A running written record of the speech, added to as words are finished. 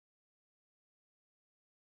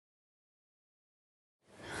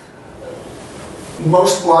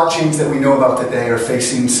Most blockchains that we know about today are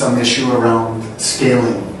facing some issue around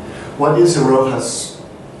scaling. What is iroha's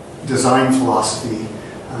design philosophy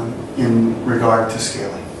in regard to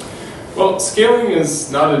scaling? Well, scaling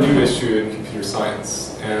is not a new issue in computer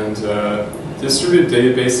science, and distributed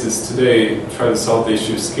databases today try to solve the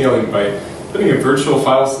issue of scaling by putting a virtual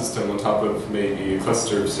file system on top of maybe a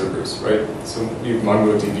cluster of servers, right? So maybe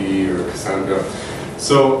MongoDB or Cassandra.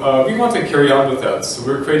 So we want to carry on with that. So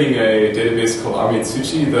we're creating a database called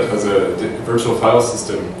Amitsuchi that has a virtual file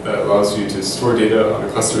system that allows you to store data on a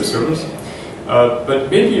cluster of servers. But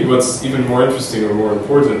maybe what's even more interesting or more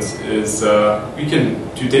important is we can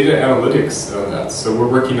do data analytics on that. So we're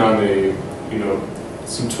working on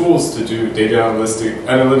some tools to do data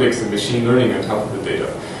analytics and machine learning on top of the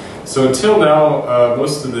data. So until now,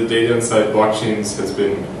 most of the data inside blockchains has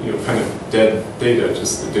been kind of dead data,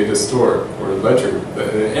 just the data store or ledger.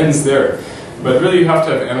 It ends there. But really, you have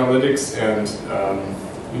to have analytics and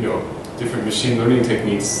different machine learning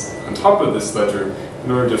techniques on top of this ledger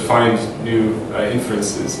in order to find new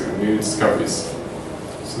inferences or new discoveries.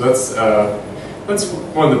 So that's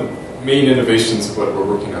one of the main innovations of what we're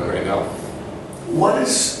working on right now. What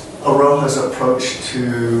is iroha's approach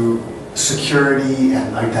to security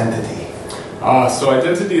and identity? So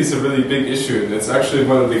identity is a really big issue, and it's actually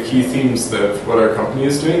one of the key themes of what our company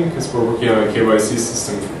is doing, because we're working on a KYC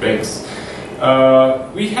system for banks.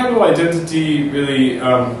 We handle identity really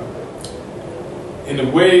in a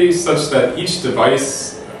way such that each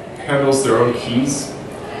device handles their own keys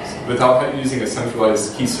without using a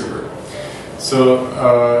centralized key server. So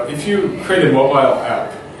if you create a mobile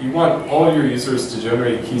app, you want all your users to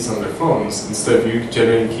generate keys on their phones instead of you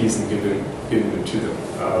generating keys and giving them to them.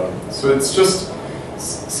 So it's just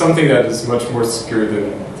something that is much more secure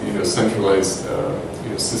than centralized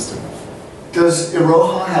system. Does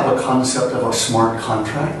iroha have a concept of a smart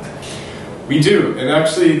contract? We do, and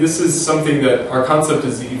actually this is something that our concept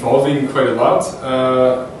is evolving quite a lot.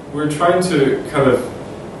 We're trying to kind of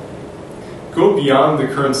go beyond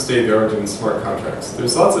the current state of the art in smart contracts.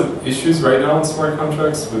 There's lots of issues right now in smart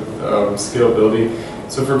contracts with scalability.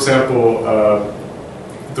 So for example,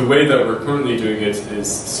 the way that we're currently doing it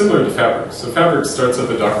is similar to Fabric. So Fabric starts up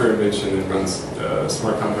a Docker image and then runs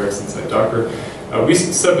smart contracts inside Docker. We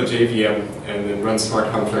set up a JVM and then run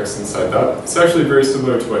smart contracts inside that. It's actually very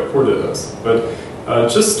similar to what Corda does. But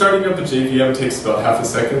just starting up a JVM takes about half a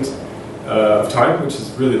second of time, which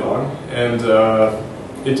is really long. And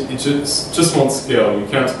it just won't scale. You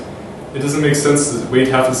can't. It doesn't make sense to wait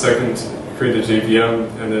half a second to create a JVM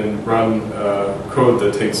and then run code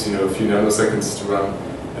that takes a few nanoseconds to run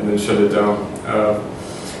and then shut it down.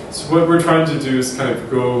 So what we're trying to do is kind of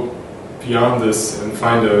go beyond this and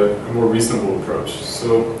find a more reasonable approach.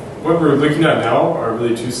 So what we're looking at now are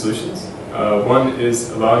really two solutions. One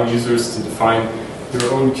is allowing users to define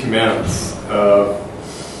their own commands.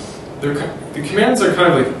 The commands are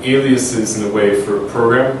kind of like aliases in a way for a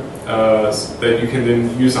program that you can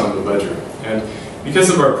then use on the ledger. And because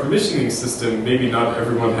of our permissioning system, maybe not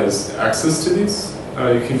everyone has access to these.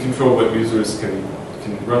 You can control what users can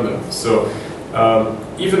run them. So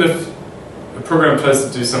even if a program tries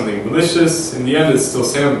to do something malicious, in the end it's still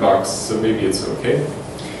sandboxed, so maybe it's okay.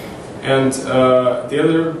 And the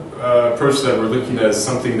other approach that we're looking at is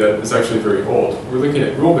something that is actually very old. We're looking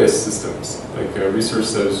at rule-based systems, like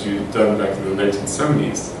research that was done back in the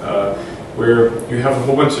 1970s, where you have a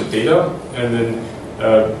whole bunch of data, and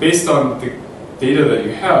then based on the data that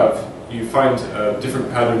you have, you find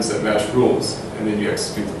different patterns that match rules, and then you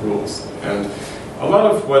execute the rules. And a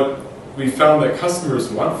lot of what we found that customers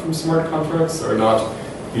want from smart contracts are not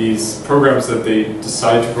these programs that they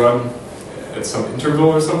decide to run at some interval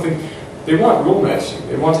or something. They want rule matching.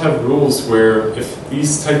 They want to have rules where if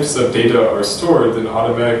these types of data are stored, then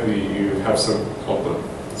automatically you have some output.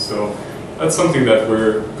 So that's something that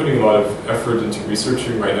we're putting a lot of effort into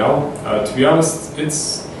researching right now. To be honest,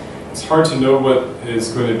 it's hard to know what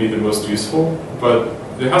is going to be the most useful, but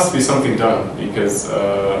there has to be something done because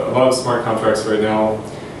a lot of smart contracts right now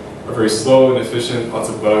are very slow and efficient, lots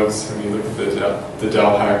of bugs. I mean, look at the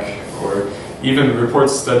DAO hack, or even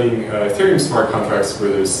reports studying Ethereum smart contracts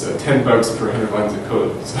where there's 10 bugs per 100 lines of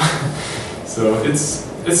code. So it's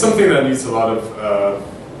something that needs a lot of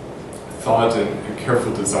thought and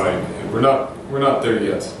careful design, and we're not there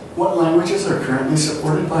yet. What languages are currently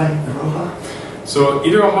supported by iroha? So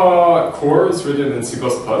iroha core is written in C++.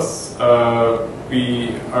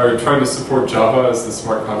 We are trying to support Java as the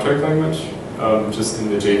smart contract language, just in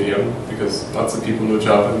the JVM, because lots of people know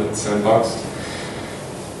Java and it's sandboxed.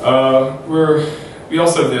 We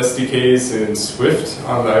also have the SDKs in Swift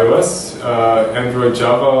on the iOS, Android,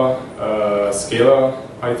 Java, Scala,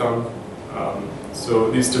 Python.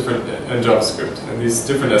 So these different, and JavaScript, and these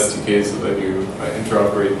different SDKs that let you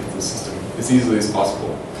interoperate with the system as easily as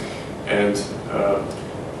possible. And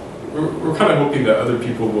we're kind of hoping that other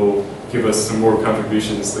people will give us some more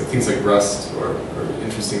contributions, like things like Rust or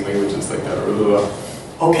interesting languages like that, or Lua.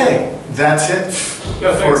 Okay, that's it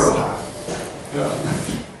Yeah, for thanks. iroha. Yeah.